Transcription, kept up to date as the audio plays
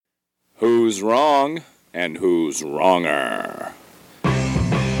Who's wrong and who's wronger? In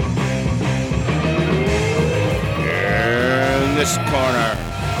this corner,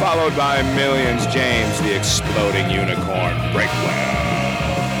 followed by millions, James the Exploding Unicorn Breakwell.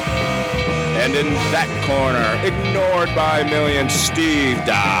 And in that corner, ignored by millions, Steve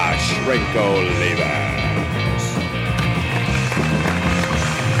Dash Rinko Levens.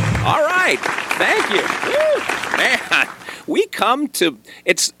 All right, thank you. Woo, man, we come to,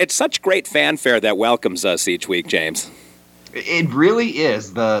 it's such great fanfare that welcomes us each week, James. It really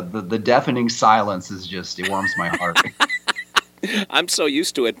is. The deafening silence is just, it warms my heart. I'm so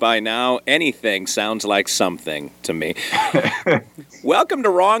used to it by now, anything sounds like something to me. Welcome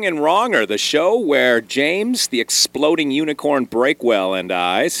to Wrong and Wronger, the show where James, the Exploding Unicorn Breakwell, and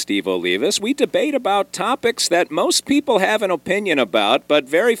I, Steve Olivas, we debate about topics that most people have an opinion about, but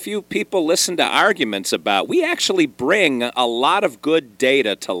very few people listen to arguments about. We actually bring a lot of good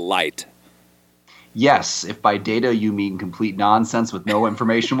data to light. Yes, if by data you mean complete nonsense with no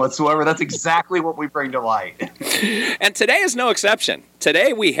information whatsoever, that's exactly what we bring to light. And today is no exception.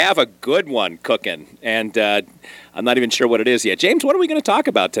 Today we have a good one cooking, and I'm not even sure what it is yet. James, what are we going to talk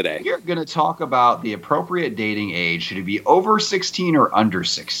about today? We're going to talk about the appropriate dating age. Should it be over 16 or under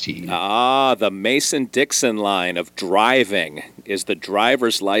 16? Ah, the Mason-Dixon line of driving. Is the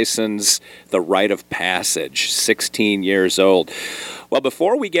driver's license the rite of passage? 16 years old. Well,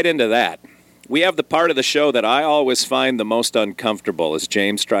 before we get into that, we have the part of the show that I always find the most uncomfortable as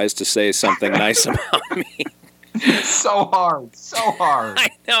James tries to say something nice about me. So hard, so hard.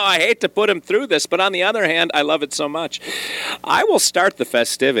 I know, I hate to put him through this, but on the other hand, I love it so much. I will start the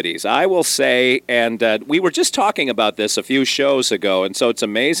festivities. I will say, and we were just talking about this a few shows ago, and so it's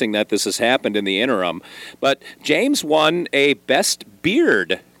amazing that this has happened in the interim, but James won a Best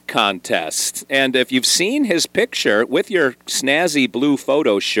Beard contest. And if you've seen his picture with your snazzy blue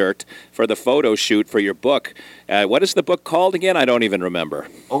photo shirt for the photo shoot for your book, what is the book called again? I don't even remember.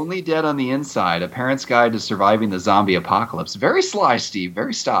 Only Dead on the Inside, A Parent's Guide to Surviving the Zombie Apocalypse. Very sly, Steve.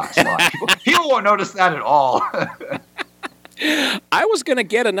 Very sly. People won't notice that at all. I was going to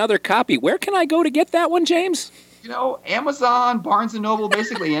get another copy. Where can I go to get that one, James? You know, Amazon, Barnes & Noble,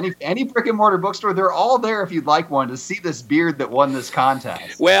 basically any brick-and-mortar bookstore, they're all there if you'd like one to see this beard that won this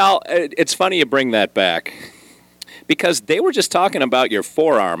contest. Well, it's funny you bring that back because they were just talking about your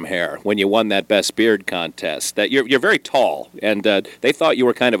forearm hair when you won that Best Beard contest, that you're very tall, and they thought you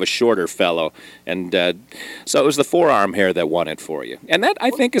were kind of a shorter fellow, and so it was the forearm hair that won it for you. And that, I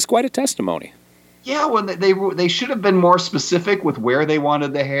think, is quite a testimony. Yeah, well, they should have been more specific with where they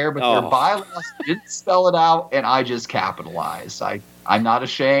wanted the hair, but their bylaws didn't spell it out, and I just capitalized. I'm not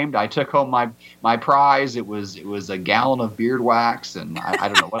ashamed. I took home my prize. It was a gallon of beard wax, and I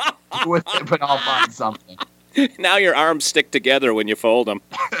don't know what to do with it, but I'll find something. Now your arms stick together when you fold them.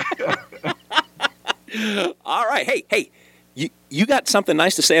 All right. Hey, you got something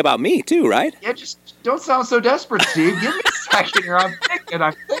nice to say about me, too, right? Yeah, just don't sound so desperate, Steve. Give me a second here.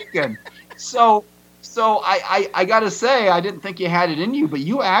 I'm thinking. So I got to say, I didn't think you had it in you, but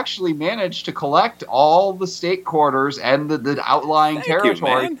you actually managed to collect all the state quarters and the outlying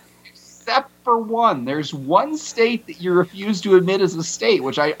territory, except for one. There's one state that you refused to admit as a state,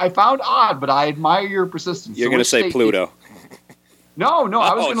 which I found odd, but I admire your persistence. You're going to say Pluto. No,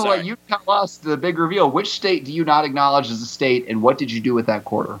 I was going to let you tell us the big reveal. Which state do you not acknowledge as a state, and what did you do with that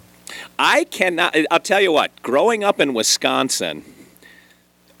quarter? I cannot. I'll tell you what. Growing up in Wisconsin,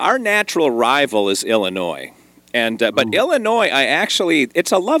 our natural rival is Illinois. And but Illinois,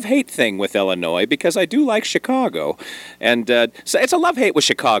 it's a love-hate thing with Illinois because I do like Chicago. And so it's a love-hate with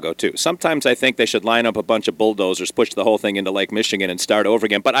Chicago, too. Sometimes I think they should line up a bunch of bulldozers, push the whole thing into Lake Michigan, and start over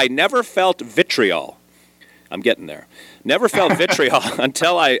again. But I never felt vitriol. I'm getting there. Never felt vitriol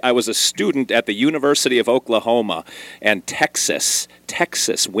until I was a student at the University of Oklahoma, and Texas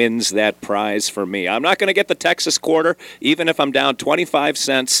wins that prize for me. I'm not going to get the Texas quarter, even if I'm down 25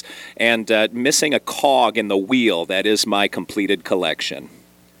 cents and missing a cog in the wheel that is my completed collection.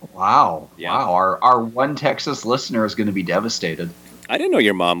 Wow. Yeah. Wow. Our one Texas listener is going to be devastated. I didn't know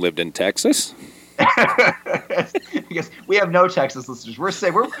your mom lived in Texas. Because we have no Texas listeners. We're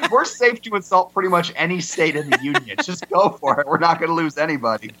safe. We're safe to insult pretty much any state in the union. Just go for it. We're not going to lose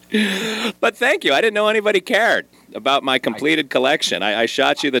anybody. But thank you. I didn't know anybody cared about my completed collection. I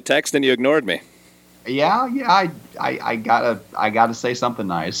shot you the text and you ignored me. Yeah. I gotta say something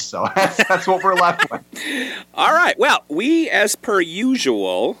nice. So that's what we're left with. All right. Well, we, as per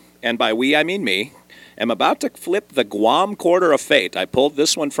usual, and by we I mean me, am about to flip the Guam Quarter of Fate. I pulled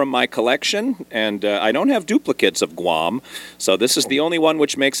this one from my collection, and I don't have duplicates of Guam, so this is the only one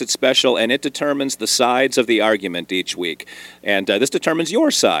which makes it special, and it determines the sides of the argument each week. And this determines your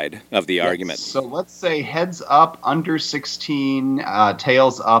side of the argument. So let's say heads up under 16,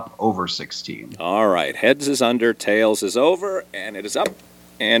 tails up over 16. All right, heads is under, tails is over, and it is up.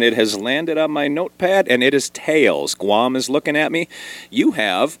 And it has landed on my notepad, and it is tails. Guam is looking at me. You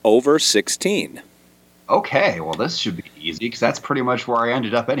have over 16. Okay, well, this should be easy, because that's pretty much where I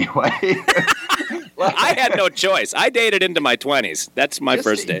ended up anyway. I had no choice. I dated into my 20s. That's my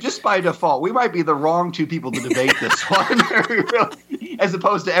first date. Just by default, we might be the wrong two people to debate this one, as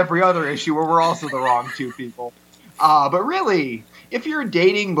opposed to every other issue where we're also the wrong two people. But really, if you're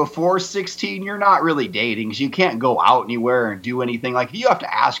dating before 16, you're not really dating, because you can't go out anywhere and do anything. Like, if you have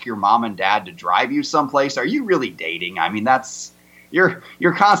to ask your mom and dad to drive you someplace, are you really dating? I mean,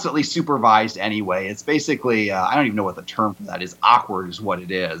 you're constantly supervised anyway. It's basically, I don't even know what the term for that is. Awkward is what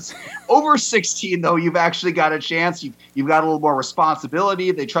it is. Over 16, though, you've actually got a chance. You've got a little more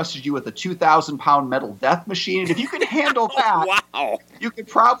responsibility. They trusted you with a 2,000-pound metal death machine. And if you can handle that, wow, you could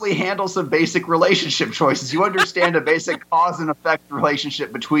probably handle some basic relationship choices. You understand a basic cause and effect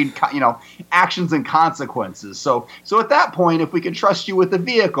relationship between, actions and consequences. So at that point, if we can trust you with the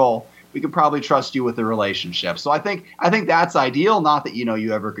vehicle, we could probably trust you with the relationship. So I think that's ideal. Not that,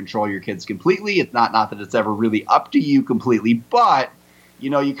 you ever control your kids completely. It's not that it's ever really up to you completely, but,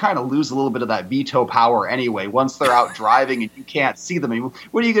 you kind of lose a little bit of that veto power anyway. Once they're out driving and you can't see them, I mean,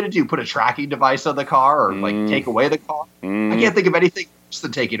 what are you going to do? Put a tracking device on the car or take away the car? I can't think of anything worse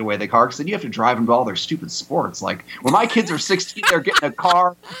than taking away the car, because then you have to drive them to all their stupid sports. Like, when my kids are 16, they're getting a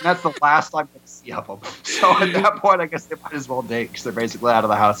car, and that's the last I'm going to see of them. So at that point, I guess they might as well date, because they're basically out of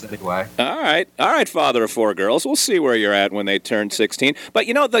the house anyway. All right, father of 4 girls. We'll see where you're at when they turn 16. But,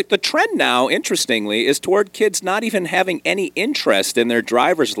 the trend now, interestingly, is toward kids not even having any interest in their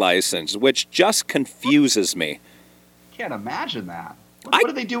driver's license, which just confuses me. Can't imagine that. What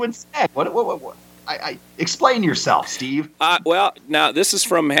do they do instead? What? Explain yourself, Steve. Well, now, this is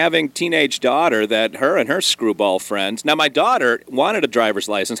from having teenage daughter that her and her screwball friends. Now, my daughter wanted a driver's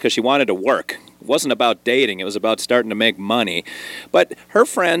license because she wanted to work. It wasn't about dating. It was about starting to make money. But her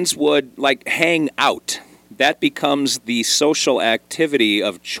friends would, hang out. That becomes the social activity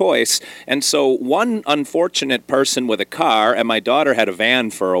of choice. And so one unfortunate person with a car, and my daughter had a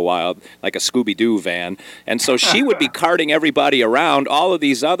van for a while, like a Scooby-Doo van, and so she would be carting everybody around, all of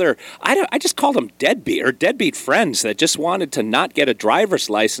these other, I just called them deadbeat friends that just wanted to not get a driver's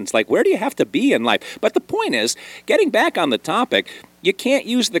license. Like, where do you have to be in life? But the point is, getting back on the topic, you can't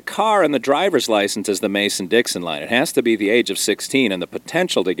use the car and the driver's license as the Mason-Dixon line. It has to be the age of 16 and the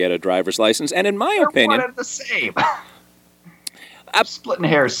potential to get a driver's license. And in my opinion, one and the same. I'm splitting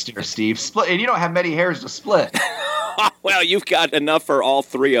hairs here, Steve. And you don't have many hairs to split. Well, you've got enough for all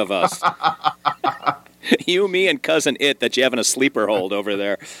 3 of us. You, me, and Cousin It that you have in a sleeper hold over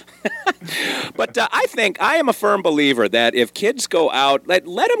there. But I am a firm believer that if kids go out, let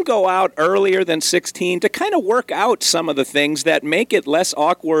them go out earlier than 16 to kind of work out some of the things that make it less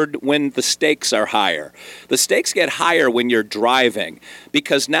awkward when the stakes are higher. The stakes get higher when you're driving,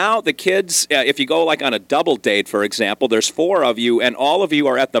 because now the kids, if you go on a double date, for example, there's 4 of you, and all of you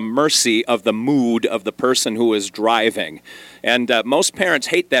are at the mercy of the mood of the person who is driving. And most parents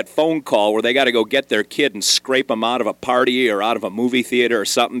hate that phone call where they got to go get their kid and scrape them out of a party or out of a movie theater or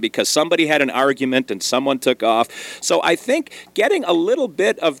something because somebody had an argument and someone took off. So I think getting a little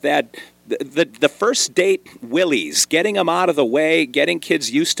bit of that, the first date willies, getting them out of the way, getting kids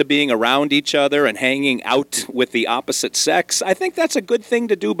used to being around each other and hanging out with the opposite sex, I think that's a good thing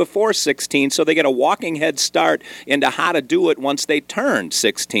to do before 16 so they get a walking head start into how to do it once they turn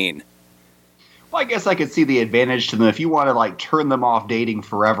 16. Well, I guess I could see the advantage to them. If you want to turn them off dating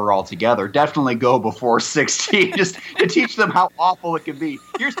forever altogether, definitely go before 16, just to teach them how awful it can be.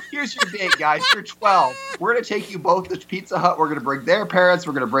 Here's your date, guys. You're 12. We're going to take you both to Pizza Hut. We're going to bring their parents.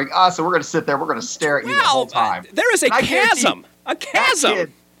 We're going to bring us, and we're going to sit there. We're going to stare at you the whole time. There is a chasm. A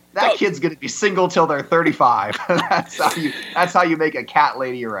chasm. That kid's going to be single till they're 35. That's how you make a cat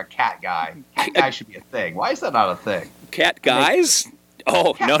lady or a cat guy. Cat guy should be a thing. Why is that not a thing? Cat guys?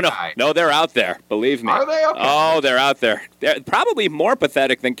 Oh, no, they're out there. Believe me. Are they? Okay. Oh, they're out there. They're probably more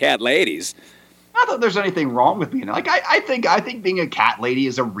pathetic than cat ladies. Not that there's anything wrong with being I think being a cat lady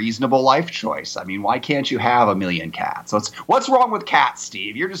is a reasonable life choice. I mean, why can't you have a million cats? What's wrong with cats,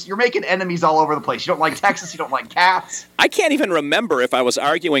 Steve? You're making enemies all over the place. You don't like Texas, you don't like cats. I can't even remember if I was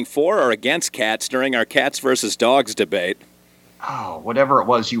arguing for or against cats during our cats versus dogs debate. Oh, whatever it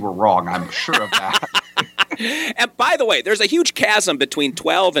was, you were wrong. I'm sure of that. And by the way, there's a huge chasm between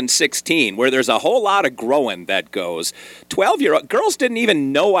 12 and 16 where there's a whole lot of growing that goes. 12-year-old girls didn't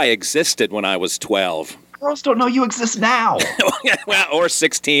even know I existed when I was 12. Girls don't know you exist now. Well, or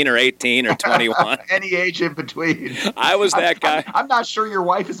 16 or 18 or 21. Any age in between. I was that guy. I'm not sure your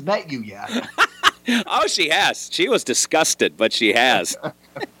wife has met you yet. Oh, she has. She was disgusted, but she has.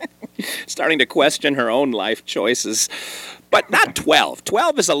 Starting to question her own life choices. But not 12.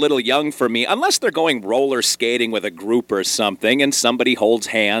 12 is a little young for me, unless they're going roller skating with a group or something and somebody holds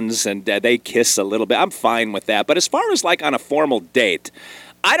hands and they kiss a little bit. I'm fine with that. But as far as like on a formal date,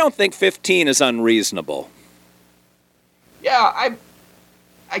 I don't think 15 is unreasonable. Yeah,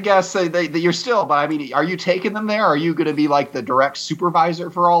 I guess you're still, but I mean, are you taking them there? Are you going to be like the direct supervisor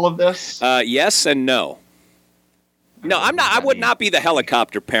for all of this? Yes and no. No, I'm not. I would not be the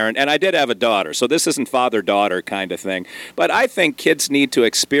helicopter parent, and I did have a daughter, so this isn't father-daughter kind of thing. But I think kids need to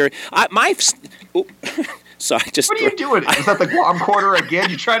experience. Sorry, just. What are you doing? Is that the Guam quarter again?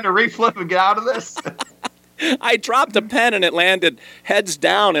 You trying to reflip and get out of this? I dropped a pen and it landed heads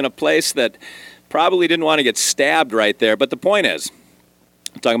down in a place that probably didn't want to get stabbed right there. But the point is,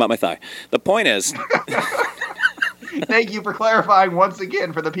 I'm talking about my thigh. The point is. Thank you for clarifying once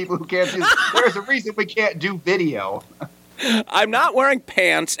again for the people who can't see. There's a reason we can't do video. I'm not wearing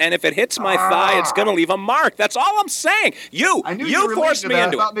pants, and if it hits my thigh, it's going to leave a mark. That's all I'm saying. You forced me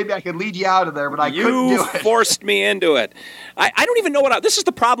into it. I thought maybe I could lead you out of there, but I couldn't do it. You forced me into it. I don't even know this is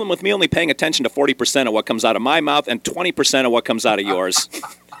the problem with me only paying attention to 40% of what comes out of my mouth and 20% of what comes out of yours.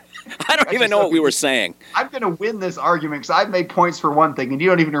 I don't even know what we were saying. I'm going to win this argument because I've made points for one thing, and you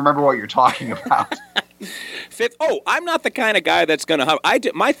don't even remember what you're talking about. I'm not the kind of guy that's going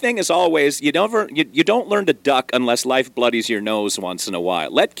to. My thing is always you don't learn to duck unless life bloodies your nose once in a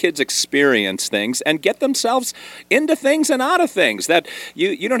while. Let kids experience things and get themselves into things and out of things. That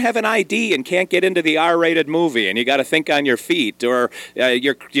you don't have an ID and can't get into the R-rated movie, and you got to think on your feet, or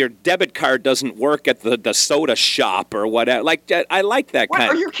your debit card doesn't work at the soda shop or whatever. Like I like that kind.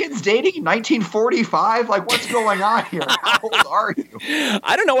 Are your kids dating in 1945? Like what's going on here? How old are you?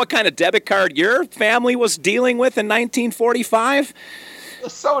 I don't know what kind of debit card your family was dealing with in 1945. The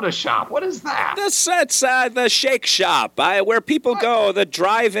soda shop. What is that? It's the shake shop, where people go, the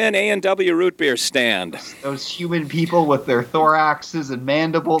drive-in A&W root beer stand. Those human people with their thoraxes and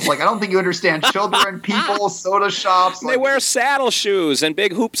mandibles. Like, I don't think you understand children, people, soda shops. They wear saddle shoes and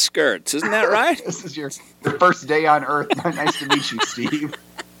big hoop skirts. Isn't that right? This is your first day on Earth. Nice to meet you, Steve.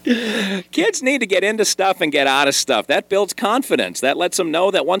 Kids need to get into stuff and get out of stuff. That builds confidence. That lets them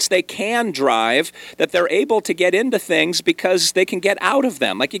know that once they can drive, that they're able to get into things because they can get out of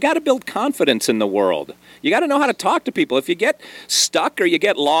them. Like, you got to build confidence in the world. You got to know how to talk to people. If you get stuck or you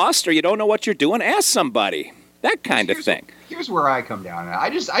get lost or you don't know what you're doing, ask somebody. That kind of thing. Here's where I come down.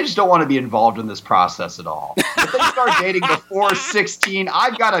 I just don't want to be involved in this process at all. If they start dating before 16,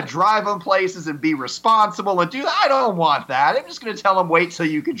 I've got to drive them places and be responsible and do that. I don't want that. I'm just going to tell them, wait till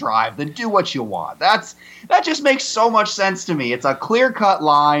you can drive, then do what you want. That just makes so much sense to me. It's a clear-cut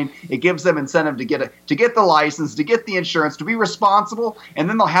line. It gives them incentive to get the license, to get the insurance, to be responsible, and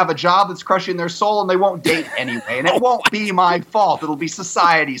then they'll have a job that's crushing their soul, and they won't date anyway. And it won't be my fault. It'll be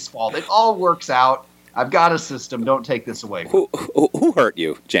society's fault. It all works out. I've got a system. Don't take this away. Who hurt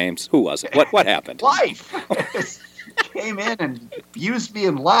you, James? Who was it? What happened? Life came in and abused me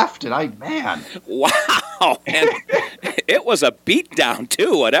and left, and man. Wow. And it was a beatdown,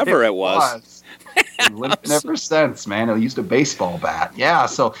 too, whatever it was. Been limping ever since, man. I used a baseball bat. Yeah,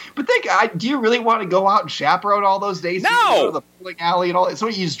 so, but do you really want to go out and chaperone all those days? No. You go to the bowling alley and all that? So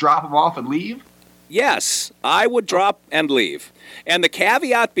you just drop them off and leave? Yes, I would drop and leave. And the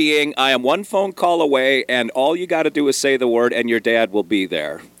caveat being, I am one phone call away, and all you got to do is say the word, and your dad will be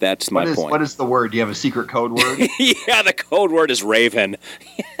there. That's my point. What is the word? Do you have a secret code word? Yeah, the code word is Raven.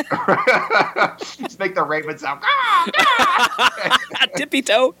 Just make the Raven sound. Tippy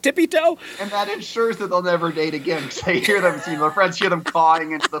toe, tippy toe. And that ensures that they'll never date again. Because they hear them, their friends hear them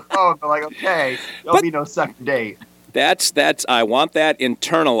cawing into the phone. They're like, okay, there'll be no second date. That's. I want that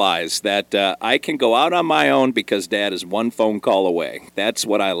internalized, that I can go out on my own because Dad is one phone call away. That's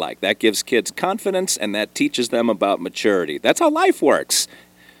what I like. That gives kids confidence, and that teaches them about maturity. That's how life works.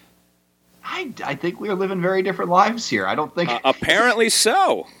 I think we are living very different lives here. I don't think... apparently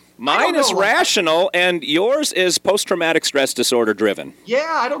so. Mine is rational, and yours is post-traumatic stress disorder driven. Yeah,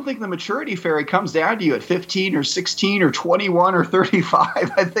 I don't think the maturity fairy comes down to you at 15 or 16 or 21 or 35.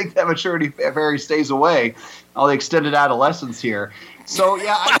 I think that maturity fairy stays away. All the extended adolescence here. So,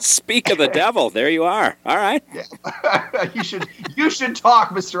 yeah. Speak of the devil. There you are. All right. Yeah. You should talk,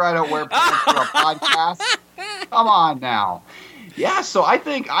 Mr. I Don't Wear Pants, for a podcast. Come on now. Yeah, so I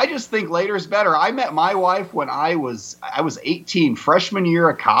just think later is better. I met my wife when I was 18, freshman year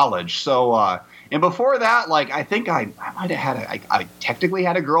of college. So and before that, like I think I might have had I technically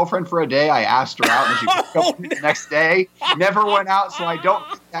had a girlfriend for a day. I asked her out and she broke up with me the next day. Never went out, so I don't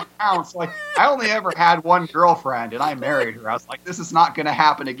think that counts. Like I only ever had one girlfriend and I married her. I was like, this is not going to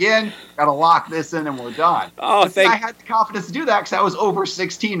happen again. Got to lock this in and we're done. Oh, I had the confidence to do that because I was over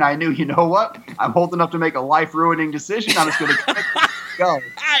 16. I knew, you know what? I'm old enough to make a life-ruining decision. I'm just going to go.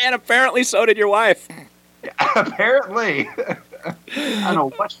 And apparently so did your wife. Apparently. I don't know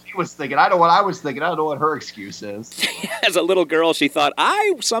what she was thinking. I know what I was thinking. I don't know what her excuse is. As a little girl, she thought,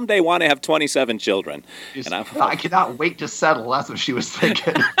 I someday want to have 27 children. And I cannot wait to settle. That's what she was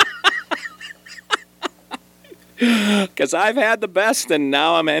thinking. Because I've had the best, and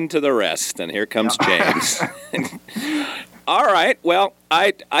now I'm into the rest. And here comes James. All right. Well,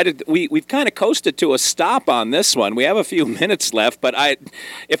 we've kind of coasted to a stop on this one. We have a few minutes left, but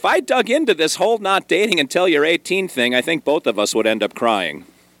if I dug into this whole not dating until you're 18 thing, I think both of us would end up crying.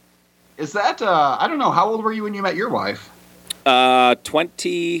 Is that, I don't know, how old were you when you met your wife?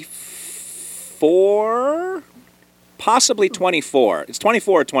 24, possibly 24. It's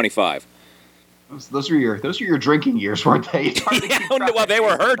 24 or 25. Those are your drinking years, weren't they? Well, they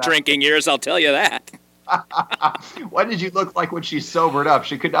were her drinking years, I'll tell you that. What did you look like when she sobered up?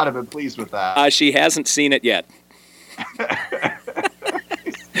 She could not have been pleased with that. She hasn't seen it yet.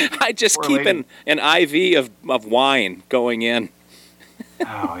 I just Poor keep lady. an IV of wine going in.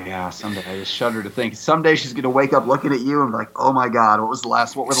 Oh yeah, someday I just shudder to think. Someday she's going to wake up looking at you and be like, "Oh my God, what were the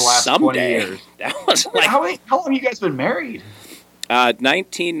last 20 years?" That was like how long have you guys been married?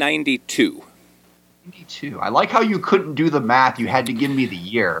 1992. 92. I like how you couldn't do the math. You had to give me the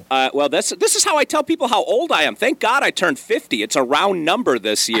year. Well, this is how I tell people how old I am. Thank God I turned 50. It's a round number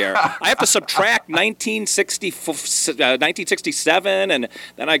this year. I have to subtract 1967, and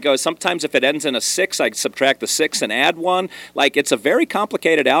then I go, sometimes if it ends in a 6, I subtract the 6 and add 1. Like, it's a very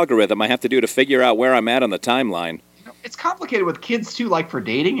complicated algorithm I have to do to figure out where I'm at on the timeline. It's complicated with kids, too, like for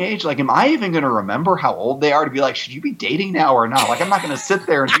dating age. Like, am I even going to remember how old they are to be like, should you be dating now or not? Like, I'm not going to sit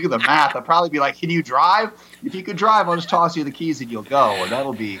there and do the math. I'll probably be like, can you drive? If you could drive, I'll just toss you the keys and you'll go. And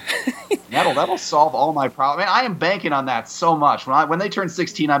that'll solve all my problems. Man, I am banking on that so much. When they turn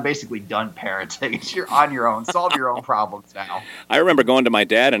 16, I'm basically done parenting. You're on your own. Solve your own problems now. I remember going to my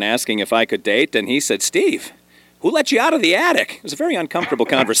dad and asking if I could date, and he said, Steve, who let you out of the attic? It was a very uncomfortable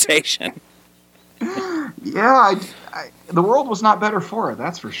conversation. Yeah, the world was not better for it,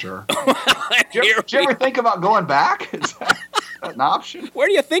 that's for sure. Did you ever think about going back? Is that an option? Where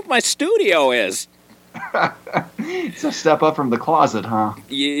do you think my studio is? It's a step up from the closet, huh?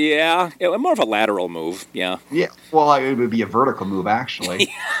 Yeah, more of a lateral move, yeah. Yeah, well, it would be a vertical move,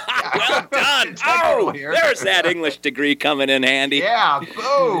 actually. Well done. Oh, there's that English degree coming in handy. Yeah,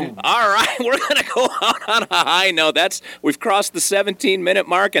 boom. All right, we're going to go out on a high note. We've crossed the 17-minute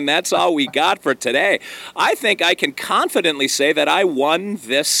mark, and that's all we got for today. I think I can confidently say that I won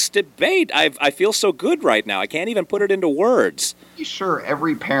this debate. I feel so good right now. I can't even put it into words. I'm sure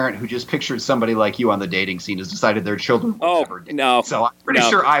every parent who just pictured somebody like you on the dating scene has decided their children will never date. No. So I'm pretty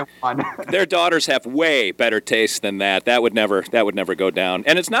sure I won. Their daughters have way better taste than that. That would never go down.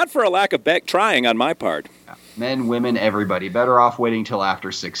 And it's not for a lack of trying on my part. Men, women, everybody. Better off waiting till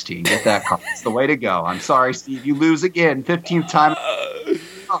after 16. Get that card. It's the way to go. I'm sorry, Steve. You lose again. 15th time.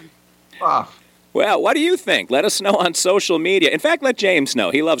 Off. Well, what do you think? Let us know on social media. In fact, let James know.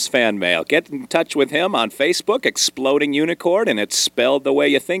 He loves fan mail. Get in touch with him on Facebook, Exploding Unicorn, and it's spelled the way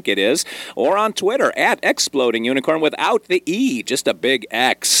you think it is. Or on Twitter, @Exploding Unicorn without the E, just a big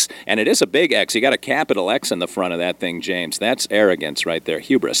X. And it is a big X. You got a capital X in the front of that thing, James. That's arrogance right there,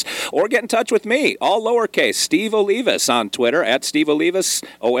 hubris. Or get in touch with me, all lowercase, Steve Olivas on Twitter, @Steve Olivas,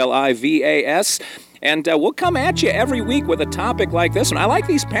 Olivas. And we'll come at you every week with a topic like this one. I like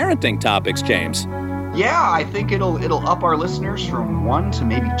these parenting topics, James. Yeah, I think it'll up our listeners from 1 to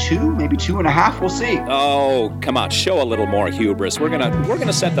maybe 2, maybe 2.5. We'll see. Oh, come on, show a little more hubris. We're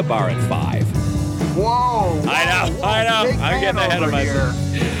gonna set the bar at 5. Whoa! I know. I'm getting ahead of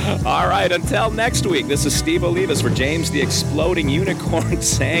myself. All right, until next week, this is Steve Olivas for James the Exploding Unicorn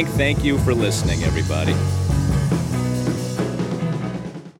saying thank you for listening, everybody.